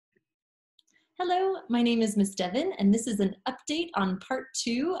Hello, my name is Miss Devon, and this is an update on part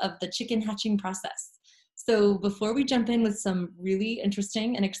 2 of the chicken hatching process. So before we jump in with some really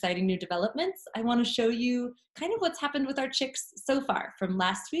interesting and exciting new developments, I want to show you kind of what's happened with our chicks so far from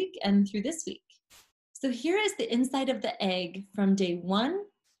last week and through this week. So here is the inside of the egg from day 1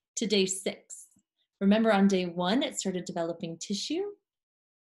 to day 6. Remember, on day 1, it started developing tissue.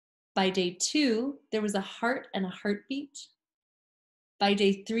 By day 2, there was a heart and a heartbeat. By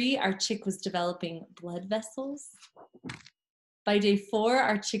day 3, our chick was developing blood vessels. By day 4,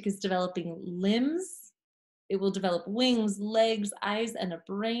 our chick is developing limbs. It will develop wings, legs, eyes, and a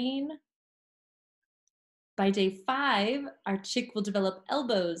brain. By day 5, our chick will develop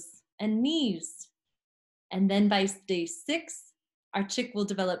elbows and knees. And then by day 6, our chick will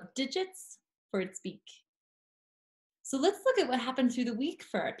develop digits for its beak. So let's look at what happened through the week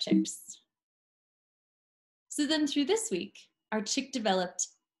for our chicks. So then through this week, our chick developed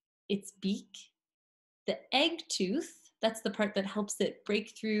its beak, the egg tooth, that's the part that helps it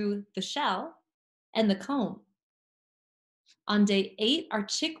break through the shell, and the comb. On day 8, our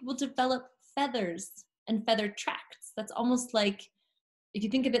chick will develop feathers and feather tracts. That's almost like, if you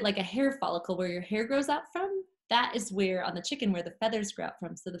think of it like a hair follicle where your hair grows out from, that is where, on the chicken, where the feathers grow out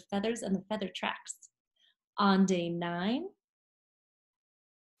from. So the feathers and the feather tracts. On day 9,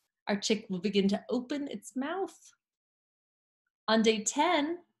 our chick will begin to open its mouth. On day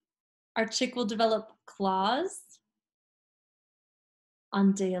 10, our chick will develop claws.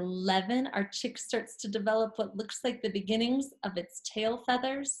 On day 11, our chick starts to develop what looks like the beginnings of its tail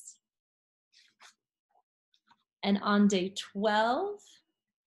feathers. And on day 12,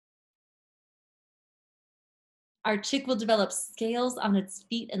 our chick will develop scales on its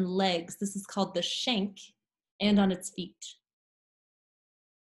feet and legs. This is called the shank, and on its feet.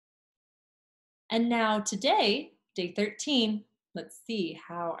 And now today, day 13, let's see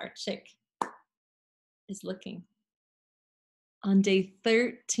how our chick is looking. On day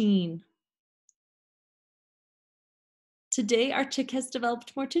 13, today our chick has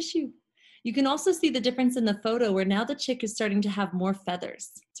developed more tissue. You can also see the difference in the photo where now the chick is starting to have more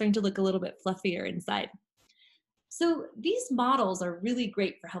feathers, starting to look a little bit fluffier inside. So these models are really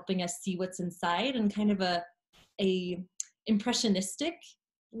great for helping us see what's inside in kind of a impressionistic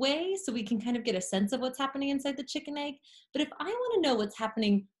way, so we can kind of get a sense of what's happening inside the chicken egg. But if I want to know what's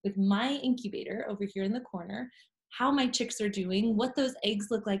happening with my incubator over here in the corner, how my chicks are doing, what those eggs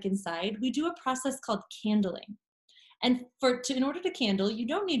look like inside, we do a process called candling. And in order to candle, you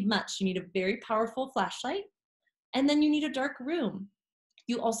don't need much. You need a very powerful flashlight, and then you need a dark room.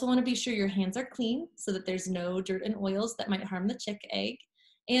 You also want to be sure your hands are clean so that there's no dirt and oils that might harm the chick egg,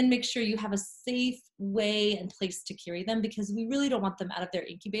 and make sure you have a safe way and place to carry them, because we really don't want them out of their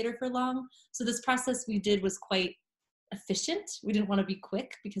incubator for long. So this process we did was quite efficient. We didn't want to be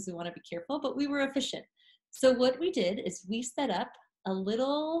quick because we want to be careful, but we were efficient. So what we did is we set up a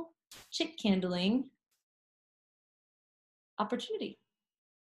little chick candling opportunity.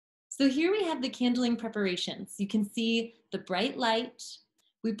 So here we have the candling preparations. You can see the bright light.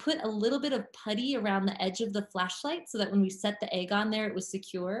 We put a little bit of putty around the edge of the flashlight so that when we set the egg on there, it was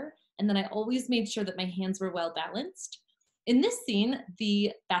secure. And then I always made sure that my hands were well balanced. In this scene,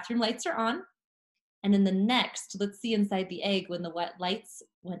 the bathroom lights are on. And in the next, let's see inside the egg when the lights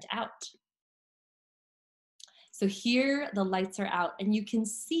went out. So here the lights are out, and you can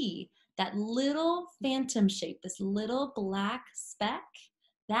see that little phantom shape, this little black speck,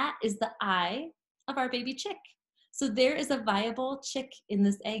 that is the eye of our baby chick. So there is a viable chick in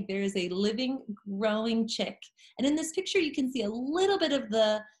this egg. There is a living, growing chick. And in this picture, you can see a little bit of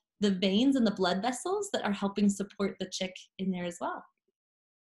the veins and the blood vessels that are helping support the chick in there as well.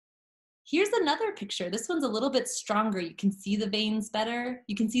 Here's another picture. This one's a little bit stronger. You can see the veins better.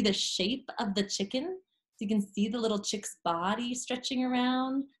 You can see the shape of the chicken. So you can see the little chick's body stretching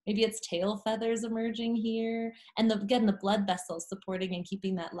around. Maybe its tail feathers emerging here. And again, the blood vessels supporting and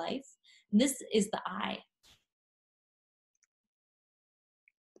keeping that life. And this is the eye.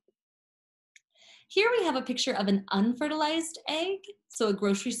 Here we have a picture of an unfertilized egg. So a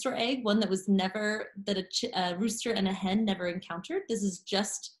grocery store egg, one that was never, that a rooster and a hen never encountered. This is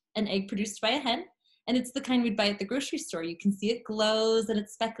just an egg produced by a hen. And it's the kind we'd buy at the grocery store. You can see it glows and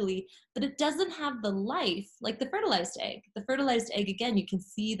it's speckly, but it doesn't have the life like the fertilized egg. The fertilized egg, again, you can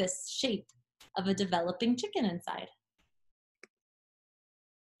see this shape of a developing chicken inside.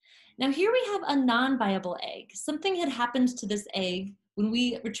 Now here we have a non-viable egg. Something had happened to this egg. When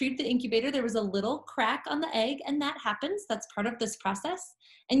we retrieved the incubator, there was a little crack on the egg, and that happens. That's part of this process.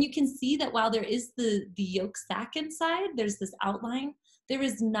 And you can see that while there is the yolk sac inside, there's this outline, there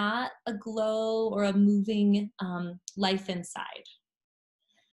is not a glow or a moving life inside.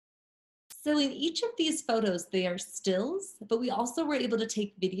 So in each of these photos, they are stills, but we also were able to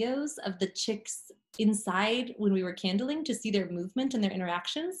take videos of the chicks inside when we were candling to see their movement and their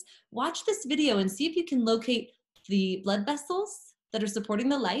interactions. Watch this video and see if you can locate the blood vessels that are supporting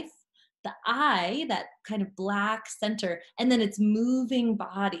the life, the eye, that kind of black center, and then its moving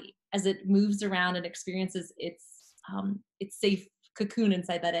body as it moves around and experiences its safe cocoon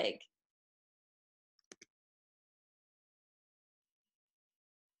inside that egg.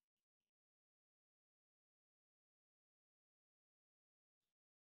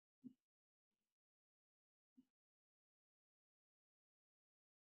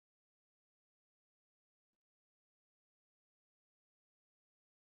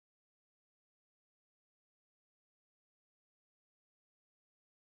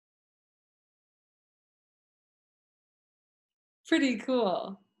 Pretty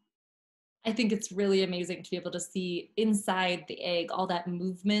cool. I think it's really amazing to be able to see inside the egg all that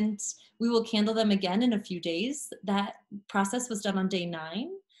movement. We will candle them again in a few days. That process was done on day 9.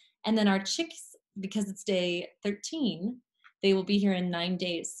 And then our chicks, because it's day 13, they will be here in 9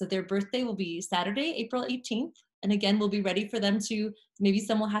 days. So their birthday will be Saturday, April 18th. And again, we'll be ready for them to, maybe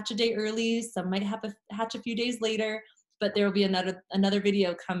some will hatch a day early, some might hatch a few days later, but there will be another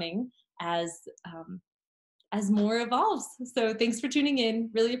video coming as as more evolves. So thanks for tuning in.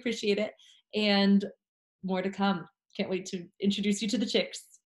 Really appreciate it. And more to come. Can't wait to introduce you to the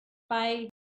chicks. Bye.